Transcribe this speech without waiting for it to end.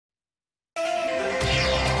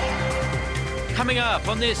Coming up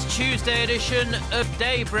on this Tuesday edition of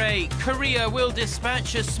Daybreak, Korea will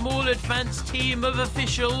dispatch a small advance team of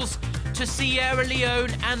officials to Sierra Leone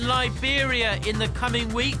and Liberia in the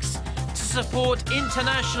coming weeks to support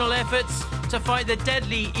international efforts to fight the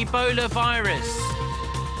deadly Ebola virus.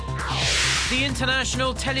 The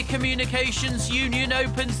International Telecommunications Union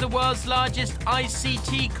opens the world's largest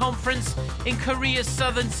ICT conference in Korea's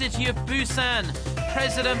southern city of Busan.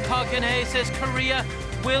 President Park Geun-hye says Korea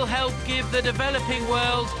will help give the developing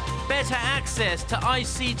world better access to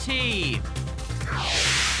ICT.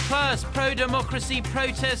 Plus, pro-democracy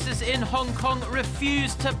protesters in Hong Kong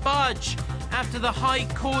refuse to budge after the High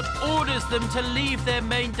Court orders them to leave their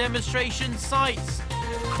main demonstration sites.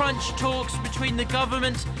 Crunch talks between the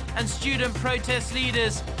government and student protest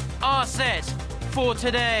leaders are set for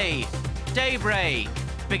today. Daybreak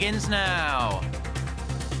begins now.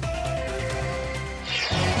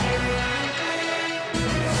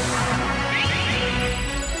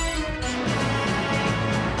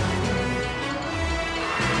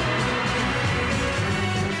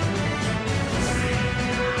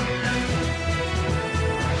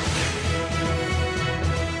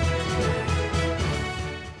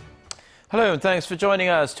 Hello and thanks for joining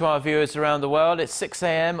us. To our viewers around the world, it's 6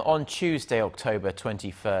 a.m. on Tuesday, October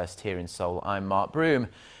 21st here in Seoul. I'm Mark Broom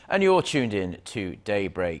and you're tuned in to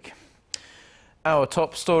Daybreak. Our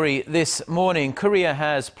top story this morning, Korea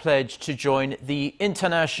has pledged to join the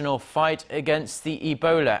international fight against the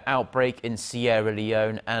Ebola outbreak in Sierra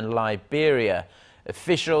Leone and Liberia.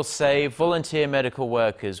 Officials say volunteer medical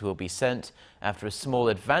workers will be sent after a small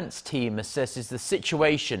advance team assesses the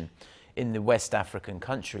situation in the West African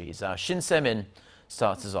countries. Our Shin Se-min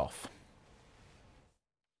starts us off.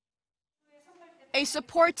 A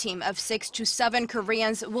support team of 6 to 7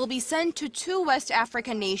 Koreans will be sent to 2 West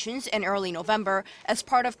African nations in early November as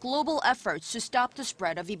part of global efforts to stop the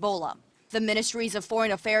spread of Ebola. The Ministries of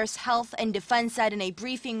Foreign Affairs, Health and Defense said in a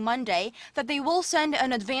briefing Monday that they will send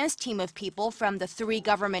an advance team of people from the 3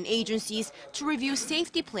 government agencies to review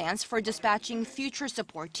safety plans for dispatching future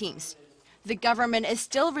support teams. The government is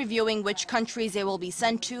still reviewing which countries they will be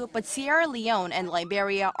sent to, but Sierra Leone and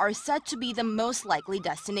Liberia are said to be the most likely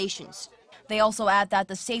destinations. They also add that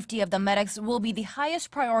the safety of the medics will be the highest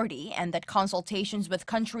priority and that consultations with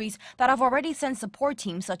countries that have already sent support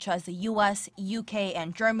teams such as the US, UK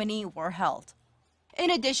and Germany were held. In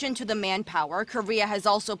addition to the manpower, Korea has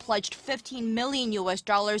also pledged $15 million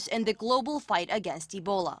in the global fight against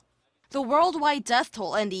Ebola. The worldwide death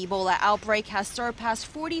toll in the Ebola outbreak has surpassed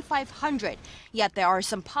 4,500, yet there are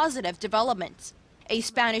some positive developments. A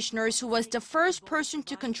Spanish nurse who was the first person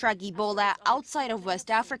to contract Ebola outside of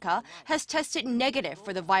West Africa has tested negative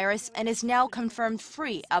for the virus and is now confirmed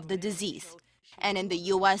free of the disease. And in the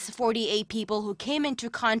U.S., 48 people who came into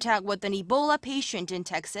contact with an Ebola patient in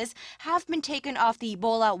Texas have been taken off the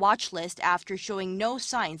Ebola watch list after showing no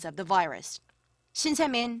signs of the virus. Shin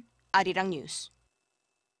Se-min, Arirang News.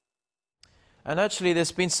 And actually,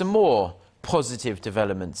 there's been some more positive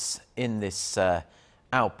developments in this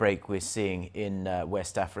outbreak we're seeing in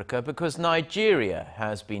West Africa, because Nigeria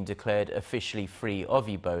has been declared officially free of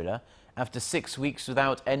Ebola after 6 weeks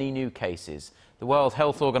without any new cases. The World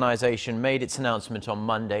Health Organization made its announcement on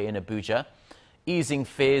Monday in Abuja, easing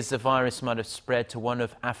fears the virus might have spread to one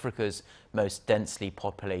of Africa's most densely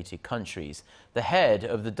populated countries. The head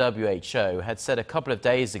of the WHO had said a couple of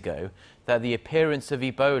days ago that the appearance of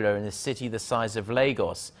Ebola in a city the size of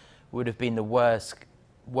Lagos would have been the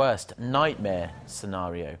worst nightmare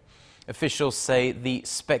scenario. Officials say the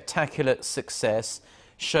spectacular success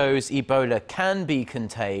shows Ebola can be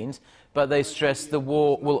contained, but they stress the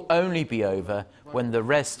war will only be over when the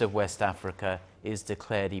rest of West Africa is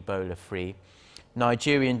declared Ebola-free.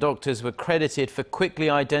 Nigerian doctors were credited for quickly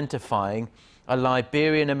identifying a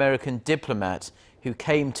Liberian-American diplomat who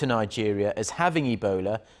came to Nigeria as having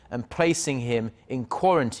Ebola and placing him in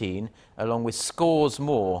quarantine, along with scores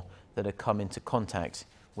more that had come into contact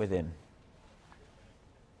with him.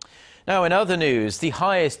 Now, in other news, the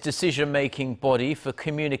highest decision-making body for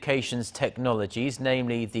communications technologies,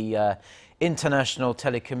 namely the International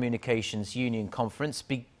Telecommunications Union Conference,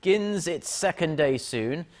 begins its second day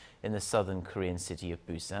soon in the southern Korean city of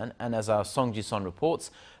Busan. And as our Song Ji-son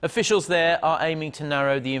reports, officials there are aiming to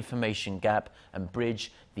narrow the information gap and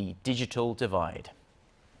bridge the digital divide.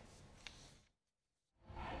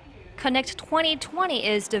 Connect 2020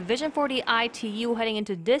 is the vision for the ITU heading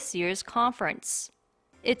into this year's conference.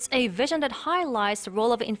 It's a vision that highlights the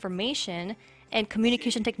role of information and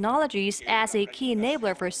communication technologies as a key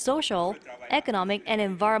enabler for social, economic, and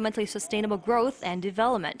environmentally sustainable growth and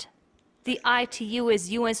development. The ITU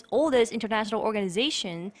is UN's oldest international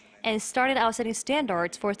organization and started out setting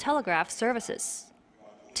standards for telegraph services.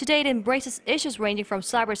 Today, it embraces issues ranging from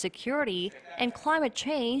cybersecurity and climate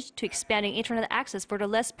change to expanding internet access for the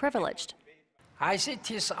less privileged.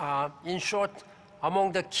 ICTs are, in short,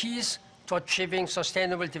 among the keys to achieving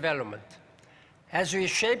sustainable development. As we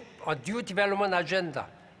shape a new development agenda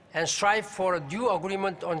and strive for a new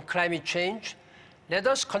agreement on climate change, let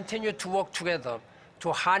us continue to work together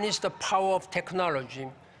to harness the power of technology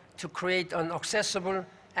to create an accessible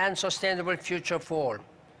and sustainable future for all.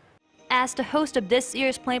 As the host of this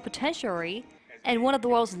year's plenipotentiary and one of the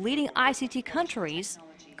world's leading ICT countries,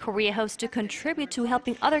 Korea hopes to contribute to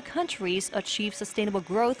helping other countries achieve sustainable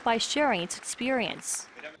growth by sharing its experience.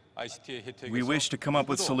 We wish to come up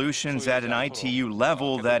with solutions at an ITU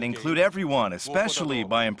level that include everyone, especially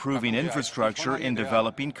by improving infrastructure in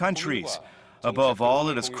developing countries. Above all,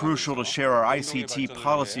 it is crucial to share our ICT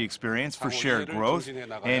policy experience for shared growth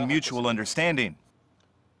and mutual understanding.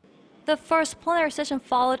 The first plenary session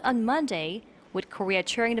followed on Monday, with Korea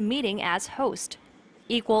chairing the meeting as host.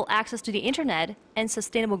 Equal access to the internet and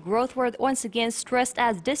sustainable growth were once again stressed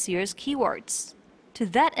as this year's keywords. To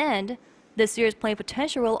that end, this year's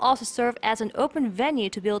plenipotentiary will also serve as an open venue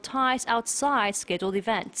to build ties outside scheduled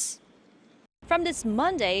events. From this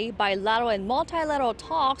Monday, bilateral and multilateral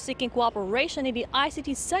talks seeking cooperation in the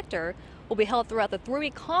ICT sector will be held throughout the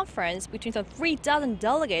three-week conference between some 3,000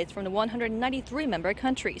 delegates from the 193 member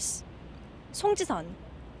countries. 송지선,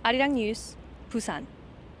 Arirang News, Busan.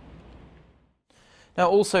 Now,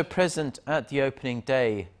 also present at the opening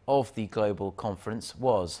day of the global conference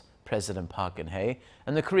was President Park Geun-hye,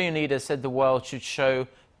 and the Korean leader said the world should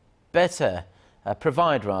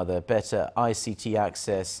provide better ICT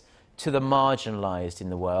access to the marginalized in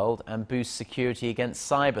the world and boost security against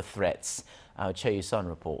cyber threats. Our Choi Yu-sun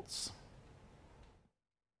reports.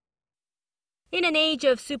 In an age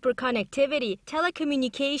of superconnectivity,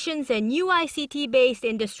 telecommunications and new ICT-based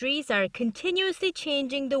industries are continuously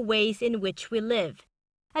changing the ways in which we live.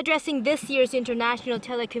 Addressing this year's International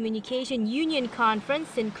Telecommunications Union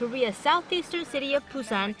conference in Korea's southeastern city of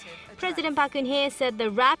Busan, President Park Geun-hye said the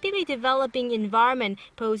rapidly developing environment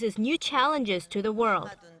poses new challenges to the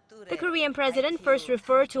world. The Korean president first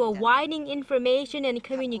referred to a widening information and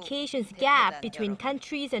communications gap between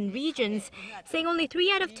countries and regions, saying only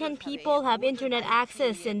 3 out of 10 people have internet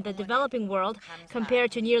access in the developing world,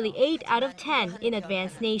 compared to nearly 8 out of 10 in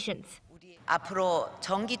advanced nations. 앞으로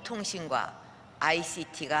전기통신과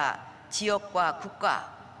ICT가 지역과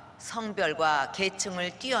국가, 성별과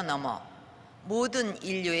계층을 뛰어넘어 모든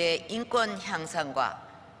인류의 인권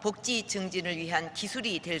향상과 복지 증진을 위한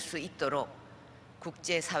기술이 될 수 있도록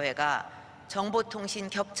국제사회가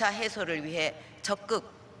정보통신 격차 해소를 위해 적극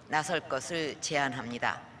나설 것을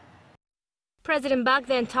제안합니다. President Park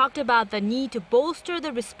then talked about the need to bolster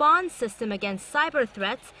the response system against cyber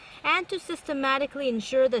threats and to systematically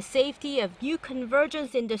ensure the safety of new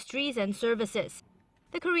convergence industries and services.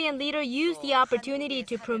 The Korean leader used the opportunity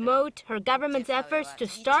to promote her government's efforts to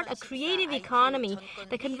start a creative economy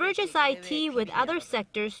that converges IT with other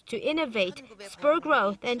sectors to innovate, spur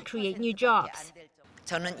growth, and create new jobs.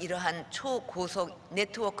 저는 이러한 초고속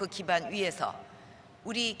네트워크 기반 위에서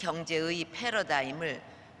우리 경제의 패러다임을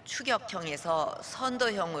추격형에서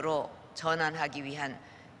선도형으로 전환하기 위한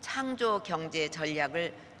창조 경제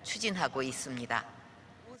전략을 추진하고 있습니다.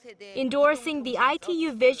 Endorsing the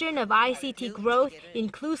ITU vision of ICT growth,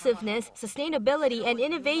 inclusiveness, sustainability, and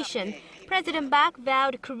innovation, President Park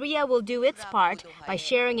vowed Korea will do its part by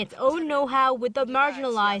sharing its own know-how with the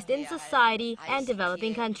marginalized in society and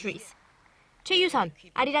developing countries. Choi Yu-sun,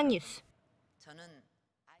 Arirang News.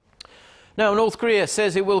 Now, North Korea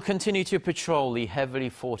says it will continue to patrol the heavily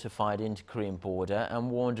fortified inter-Korean border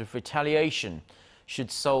and warned of retaliation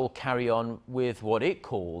should Seoul carry on with what it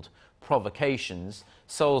called provocations.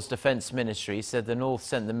 Seoul's defense ministry said the North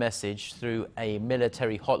sent the message through a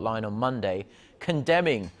military hotline on Monday,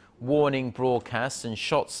 condemning warning broadcasts and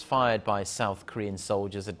shots fired by South Korean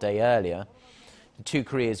soldiers a day earlier. The two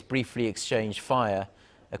Koreas briefly exchanged fire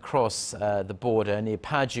across the border near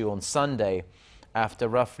Paju on Sunday after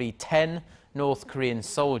roughly 10 North Korean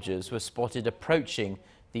soldiers were spotted approaching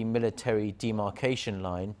the military demarcation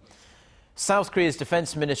line. South Korea's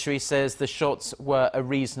defense ministry says the shots were a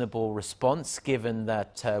reasonable response given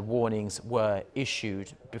that warnings were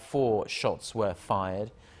issued before shots were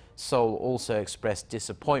fired. Seoul also expressed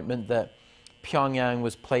disappointment that Pyongyang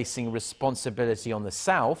was placing responsibility on the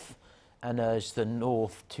South and urged the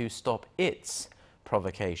North to stop its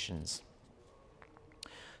provocations.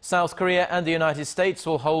 South Korea and the United States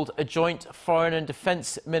will hold a joint foreign and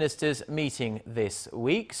defense ministers meeting this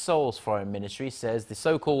week. Seoul's foreign ministry says the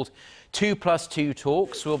so-called 2+2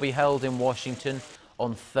 talks will be held in Washington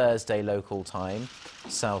on Thursday local time.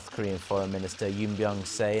 South Korean Foreign Minister Yoon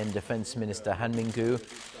Byung-se and Defense Minister Han Min-gu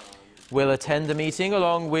will attend the meeting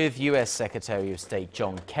along with US Secretary of State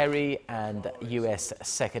John Kerry and US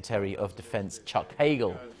Secretary of Defense Chuck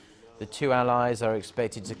Hagel. The two allies are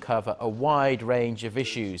expected to cover a wide range of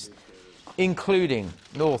issues, including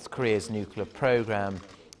North Korea's nuclear program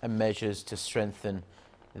and measures to strengthen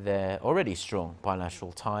their already strong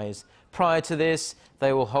bilateral ties. Prior to this,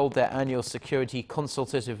 they will hold their annual security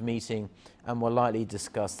consultative meeting and will likely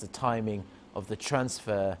discuss the timing of the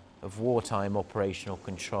transfer of wartime operational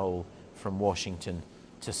control from Washington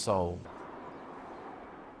to Seoul.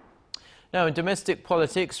 Now, in domestic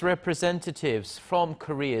politics, representatives from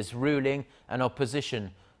Korea's ruling and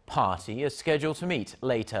opposition party are scheduled to meet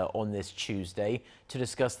later on this Tuesday to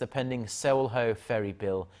discuss the pending Seoul-ho ferry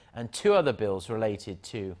bill and two other bills related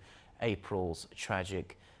to April's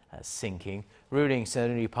tragic sinking. Ruling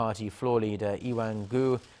Saenuri Party floor leader Lee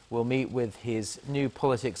Wang-gu will meet with his New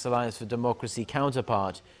Politics Alliance for Democracy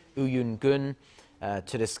counterpart Woo Yoon-gun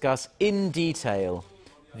to discuss in detail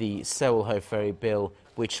the Seoul-ho ferry bill,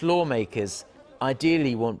 which lawmakers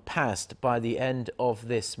ideally want passed by the end of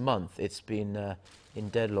this month. It's been in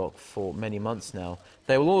deadlock for many months now.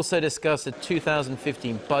 They will also discuss the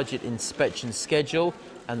 2015 budget inspection schedule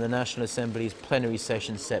and the National Assembly's plenary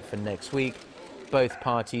session set for next week. Both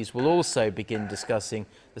parties will also begin discussing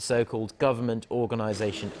the so-called Government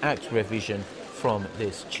Organisation Act revision from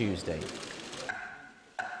this Tuesday.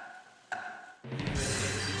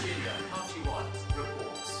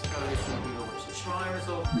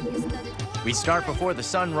 We start before the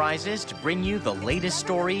sun rises to bring you the latest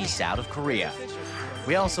stories out of Korea.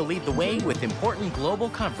 We also lead the way with important global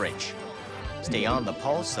coverage. Stay on the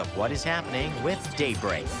pulse of what is happening with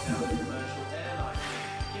Daybreak.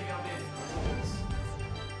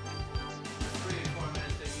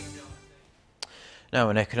 Now,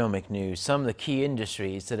 in economic news, some of the key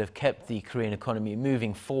industries that have kept the Korean economy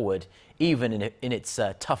moving forward, even in its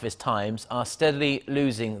toughest times, are steadily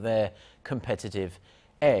losing their competitive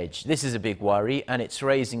edge. This is a big worry, and it's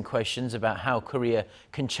raising questions about how Korea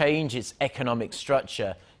can change its economic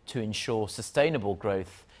structure to ensure sustainable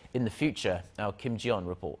growth in the future. Our Kim Ji-yeon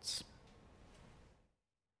reports.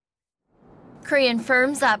 Korean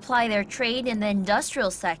firms that ply their trade in the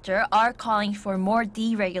industrial sector are calling for more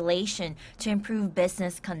deregulation to improve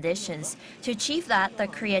business conditions. To achieve that, the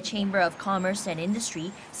Korea Chamber of Commerce and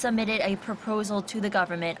Industry submitted a proposal to the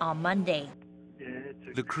government on Monday.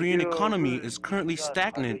 The Korean economy is currently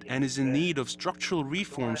stagnant and is in need of structural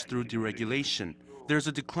reforms through deregulation. There's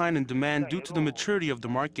a decline in demand due to the maturity of the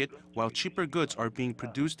market, while cheaper goods are being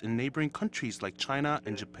produced in neighboring countries like China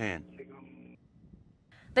and Japan.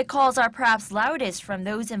 The calls are perhaps loudest from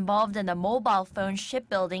those involved in the mobile phone,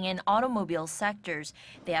 shipbuilding, and automobile sectors.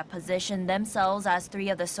 They have positioned themselves as three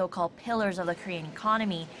of the so-called pillars of the Korean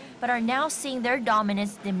economy, but are now seeing their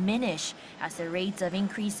dominance diminish as the rates of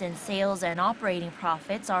increase in sales and operating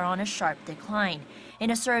profits are on a sharp decline. In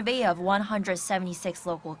a survey of 176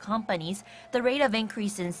 local companies, the rate of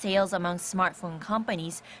increase in sales among smartphone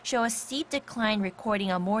companies show a steep decline, recording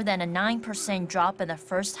a more than a 9% drop in the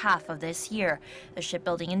first half of this year. The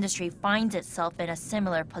shipbuilding industry finds itself in a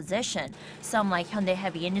similar position. Some, like Hyundai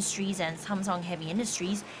Heavy Industries and Samsung Heavy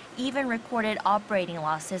Industries, even recorded operating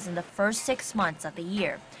losses in the first 6 months of the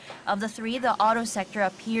year. Of the three, the auto sector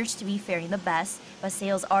appears to be faring the best, but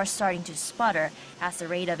sales are starting to sputter as the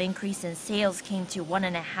rate of increase in sales came to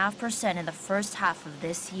 1.5% in the first half of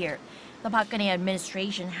this year. The Park Geun-hye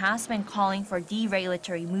administration has been calling for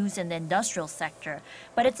deregulatory moves in the industrial sector,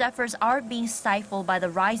 but its efforts are being stifled by the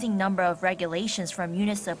rising number of regulations from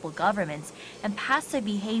municipal governments and passive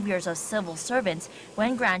behaviors of civil servants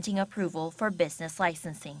when granting approval for business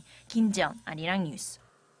licensing. Kim Ji-yeon, Arirang News.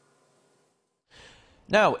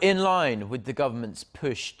 Now, in line with the government's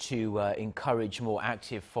push to encourage more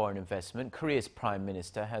active foreign investment, Korea's Prime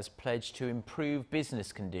Minister has pledged to improve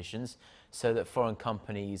business conditions so that foreign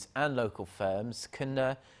companies and local firms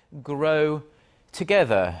can grow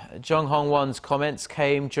together. Jung Hong-won's comments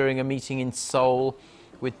came during a meeting in Seoul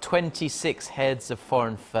with 26 heads of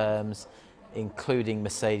foreign firms, including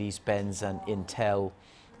Mercedes-Benz and Intel.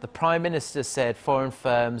 The Prime Minister said foreign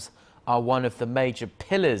firms are one of the major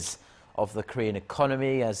pillars of the Korean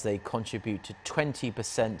economy as they contribute to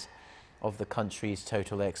 20% of the country's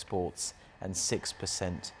total exports and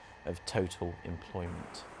 6% of total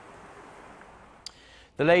employment.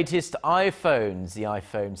 The latest iPhones, the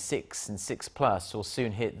iPhone 6 and 6 Plus, will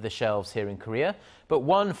soon hit the shelves here in Korea, but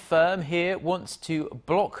one firm here wants to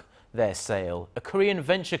block their sale. A Korean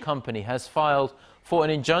venture company has filed for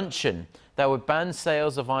an injunction that would ban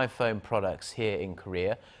sales of iPhone products here in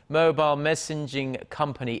Korea. Mobile messaging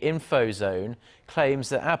company InfoZone claims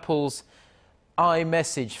that Apple's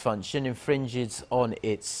iMessage function infringes on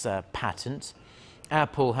its patent.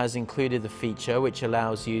 Apple has included the feature which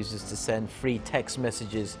allows users to send free text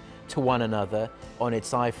messages to one another on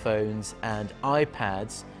its iPhones and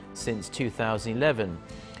iPads since 2011.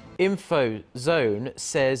 InfoZone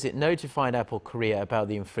says it notified Apple Korea about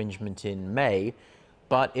the infringement in May,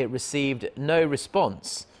 but it received no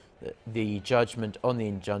response. The judgment on the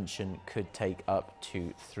injunction could take up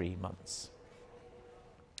to 3 months.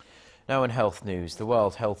 Now in health news, the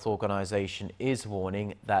World Health Organization is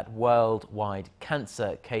warning that worldwide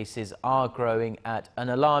cancer cases are growing at an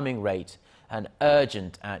alarming rate and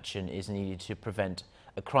urgent action is needed to prevent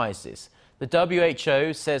a crisis. The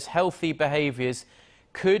WHO says healthy behaviors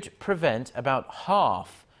could prevent about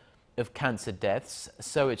half of cancer deaths,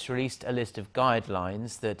 so it's released a list of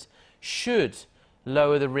guidelines that should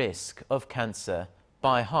lower the risk of cancer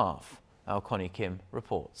by half. Our Connie Kim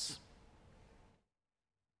reports.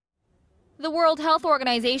 The World Health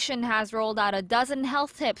Organization has rolled out a dozen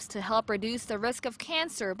health tips to help reduce the risk of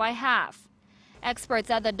cancer by half. Experts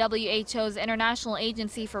at the WHO's International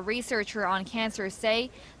Agency for Research on Cancer say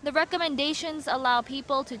the recommendations allow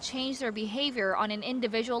people to change their behavior on an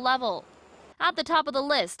individual level. At the top of the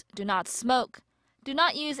list, do not smoke, do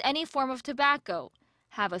not use any form of tobacco,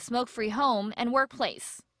 have a smoke-free home and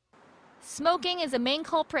workplace. Smoking is a main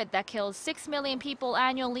culprit that kills 6 million people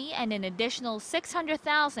annually and an additional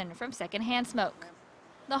 600,000 from secondhand smoke.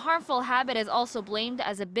 The harmful habit is also blamed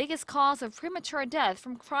as the biggest cause of premature death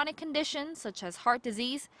from chronic conditions such as heart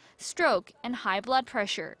disease, stroke, and high blood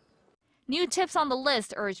pressure. New tips on the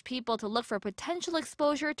list urge people to look for potential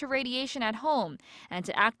exposure to radiation at home and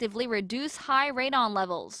to actively reduce high radon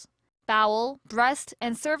levels. Bowel, breast,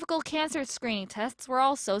 and cervical cancer screening tests were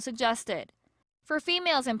also suggested. For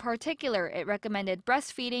females in particular, it recommended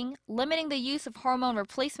breastfeeding, limiting the use of hormone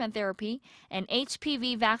replacement therapy, and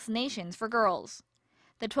HPV vaccinations for girls.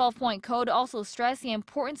 The 12-point code also stressed the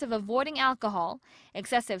importance of avoiding alcohol,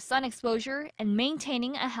 excessive sun exposure, and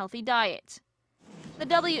maintaining a healthy diet. The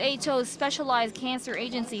WHO's Specialized Cancer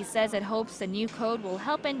Agency says it hopes the new code will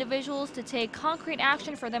help individuals to take concrete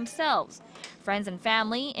action for themselves, friends and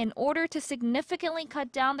family in order to significantly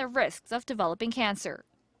cut down the risks of developing cancer.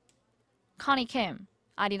 Connie Kim,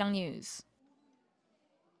 Arirang News.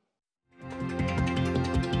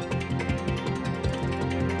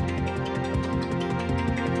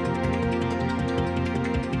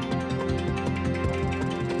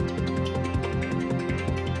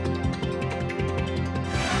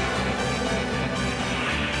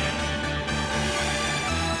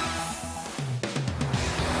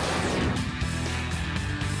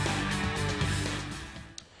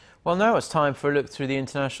 Well, now it's time for a look through the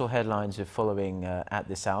international headlines we're following at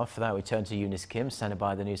this hour. For that, we turn to Eunice Kim, standing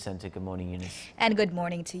by the News Centre. Good morning, Eunice. And good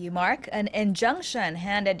morning to you, Mark. An injunction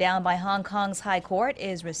handed down by Hong Kong's High Court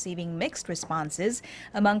is receiving mixed responses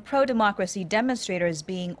among pro-democracy demonstrators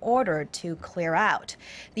being ordered to clear out.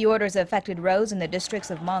 The orders affected roads in the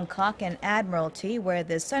districts of Mong Kok and Admiralty, where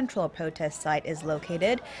the central protest site is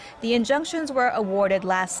located. The injunctions were awarded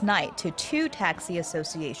last night to 2 taxi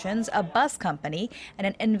associations, a bus company, and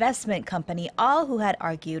an investment company, all who had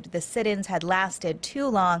argued the sit-ins had lasted too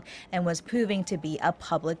long and was proving to be a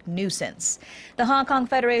public nuisance. The Hong Kong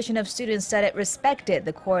Federation of Students said it respected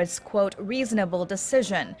the court's, quote, reasonable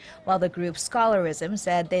decision, while the group Scholarism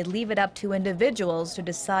said they'd leave it up to individuals to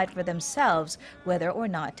decide for themselves whether or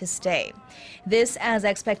not to stay. This as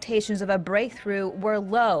expectations of a breakthrough were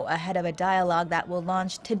low ahead of a dialogue that will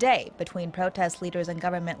launch today between protest leaders and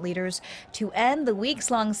government leaders to end the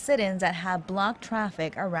weeks-long sit-ins that have blocked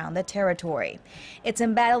traffic around the territory. Its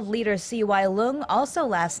embattled leader C.Y. Leung also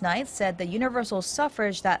last night said the universal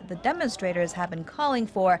suffrage that the demonstrators have been calling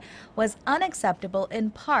for was unacceptable in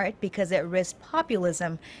part because it risked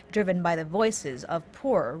populism driven by the voices of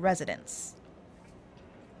poorer residents.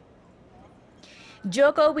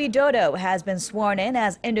 Joko Widodo has been sworn in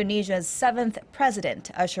as Indonesia's 7th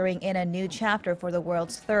president, ushering in a new chapter for the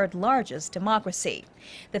world's 3rd largest democracy.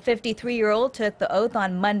 The 53-year-old took the oath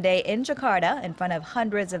on Monday in Jakarta in front of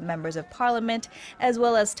hundreds of members of parliament, as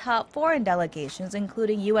well as top foreign delegations,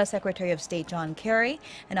 including U.S. Secretary of State John Kerry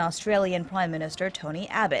and Australian Prime Minister Tony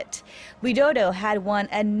Abbott. Widodo had won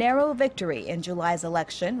a narrow victory in July's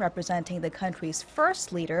election, representing the country's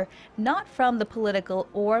first leader not from the political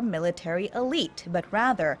or military elite, but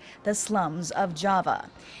rather the slums of Java.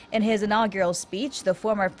 In his inaugural speech, the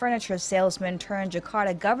former furniture salesman turned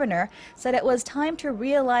Jakarta governor said it was time to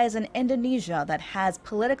realize an Indonesia that has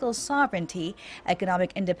political sovereignty,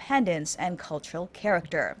 economic independence, and cultural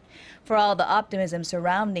character. For all the optimism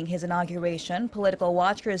surrounding his inauguration, political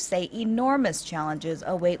watchers say enormous challenges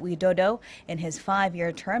await Widodo in his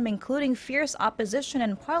 5-year term, including fierce opposition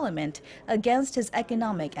in parliament against his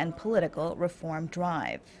economic and political reform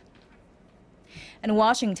drive. And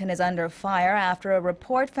Washington is under fire after a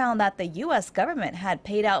report found that the U.S. government had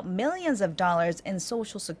paid out millions of dollars in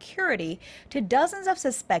Social Security to dozens of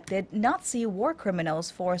suspected Nazi war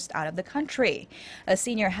criminals forced out of the country. A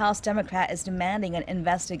senior House Democrat is demanding an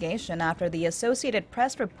investigation after the Associated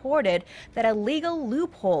Press reported that a legal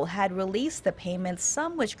loophole had released the payments,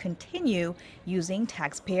 some which continue using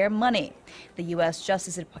taxpayer money. The U.S.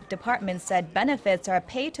 Justice Department said benefits are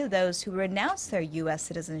paid to those who renounce their U.S.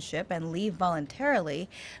 citizenship and leave voluntarily.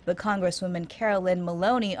 But Congresswoman Carolyn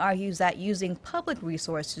Maloney argues that using public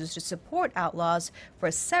resources to support outlaws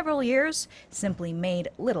for several years simply made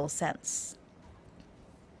little sense.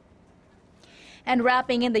 And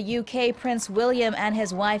wrapping in the UK, Prince William and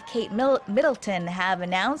his wife Kate Middleton have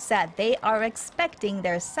announced that they are expecting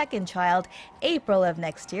their second child April of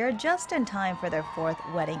next year, just in time for their 4th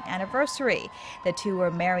wedding anniversary. The two were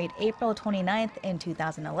married April 29th in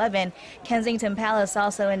 2011. Kensington Palace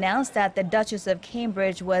also announced that the Duchess of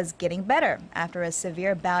Cambridge was getting better after a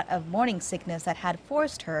severe bout of morning sickness that had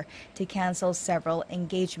forced her to cancel several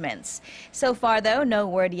engagements. So far, though, no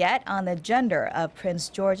word yet on the gender of Prince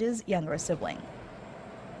George's younger sibling.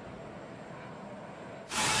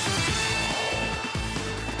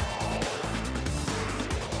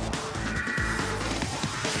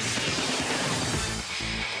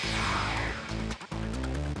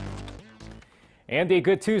 And a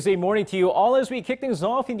good Tuesday morning to you all as we kick things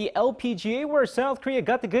off in the LPGA, where South Korea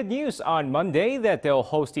got the good news on Monday that they'll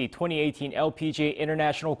host the 2018 LPGA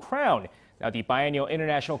International Crown. Now, the biennial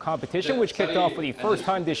international competition, which kicked off for the first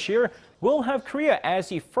time this year, will have Korea as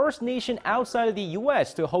the first nation outside of the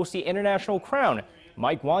U.S. to host the International Crown.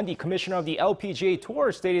 Mike Won, the commissioner of the LPGA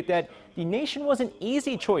Tour, stated that the nation was an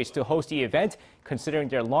easy choice to host the event, considering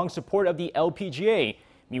their long support of the LPGA.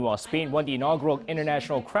 Meanwhile, Spain won the inaugural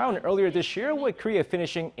international crown earlier this year, with Korea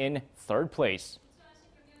finishing in 3rd place.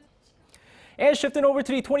 And shifting over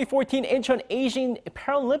to the 2014 Incheon Asian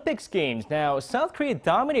Paralympics Games. Now, South Korea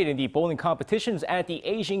dominated the bowling competitions at the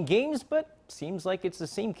Asian Games, but seems like it's the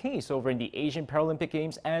same case over in the Asian Paralympic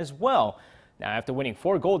Games as well. Now, after winning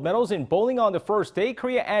 4 gold medals in bowling on the first day,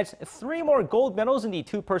 Korea adds 3 more gold medals in the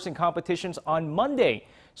 2-person competitions on Monday.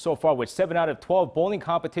 So far, with 7 out of 12 bowling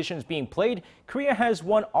competitions being played, Korea has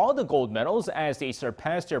won all the gold medals as they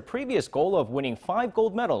surpassed their previous goal of winning 5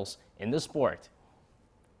 gold medals in the sport.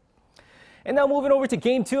 And now moving over to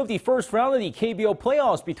Game 2 of the first round of the KBO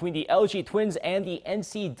playoffs between the LG Twins and the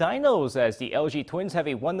NC Dinos, as the LG Twins have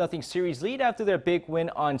a 1-0 series lead after their big win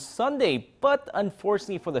on Sunday. But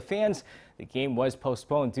unfortunately for the fans, the game was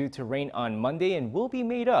postponed due to rain on Monday and will be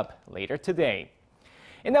made up later today.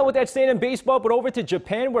 And now with that, staying in baseball, but over to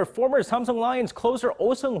Japan, where former Samsung Lions closer Oh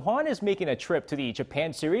Seung-hwan is making a trip to the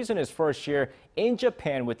Japan Series in his first year in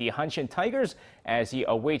Japan with the Hanshin Tigers, as he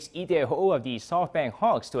awaits Lee Dae-ho of the SoftBank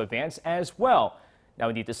Hawks to advance as well. Now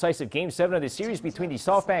in the decisive Game 7 of the series between the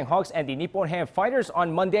SoftBank Hawks and the Nippon Ham Fighters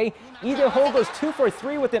on Monday, Lee Dae-ho goes 2 for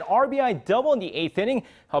 3 with an RBI double in the 8th inning,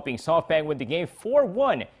 helping SoftBank win the game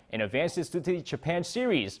 4-1 and advances to the Japan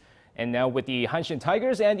Series. And now with the Hanshin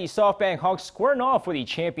Tigers and the SoftBank Hawks squaring off for the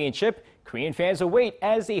championship, Korean fans await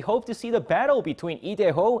as they hope to see the battle between Lee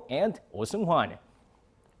Dae-ho and Oh Seung-hwan.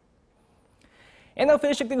 And now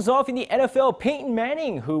finishing things off in the NFL, Peyton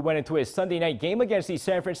Manning, who went into his Sunday night game against the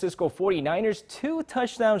San Francisco 49ers 2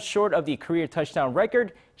 touchdowns short of the career touchdown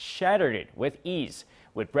record, shattered it with ease.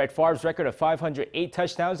 With Brett Favre's record of 508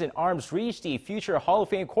 touchdowns in arm's reach, the future Hall of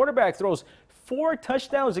Fame quarterback throws 4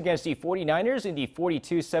 touchdowns against the 49ers in the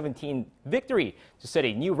 42-17 victory to set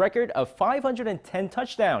a new record of 510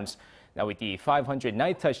 touchdowns. Now, with the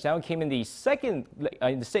 509th touchdown came in the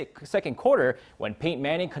second quarter when Peyton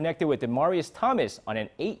Manning connected with Demaryius Thomas on an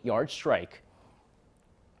 8-yard strike.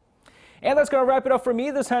 And that's going to wrap it up for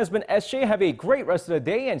me. This has been SJ. Have a great rest of the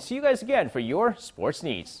day and see you guys again for your sports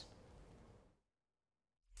needs.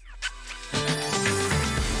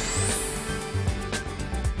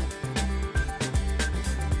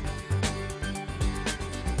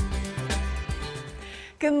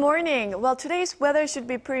 Good morning. Well, today's weather should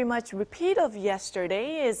be pretty much a repeat of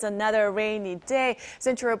yesterday. It's another rainy day.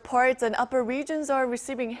 Central parts and upper regions are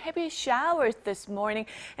receiving heavy showers this morning,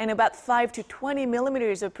 and about 5 to 20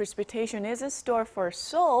 millimeters of precipitation is in store for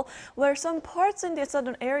Seoul, where some parts in the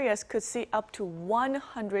southern areas could see up to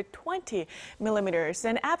 120 millimeters.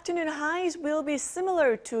 And afternoon highs will be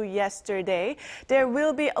similar to yesterday. There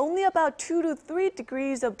will be only about 2 to 3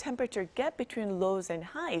 degrees of temperature gap between lows and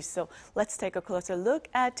highs. So let's take a closer look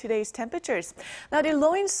at today's temperatures. Now, the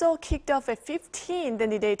low in Seoul kicked off at 15, then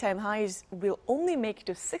the daytime highs will only make it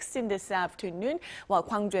to 16 this afternoon, while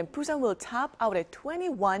Gwangju and Busan will top out at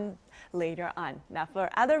 21 later on. Now, for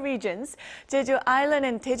other regions, Jeju Island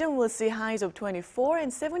and Daejeon will see highs of 24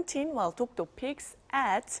 and 17, while Dokdo peaks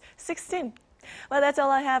at 16. Well, that's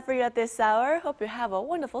all I have for you at this hour. Hope you have a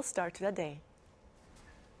wonderful start to the day.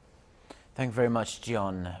 Thank you very much,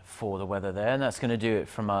 Jion, for the weather there. And that's going to do it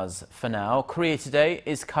from us for now. Korea Today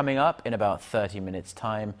is coming up in about 30 minutes'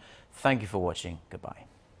 time. Thank you for watching. Goodbye.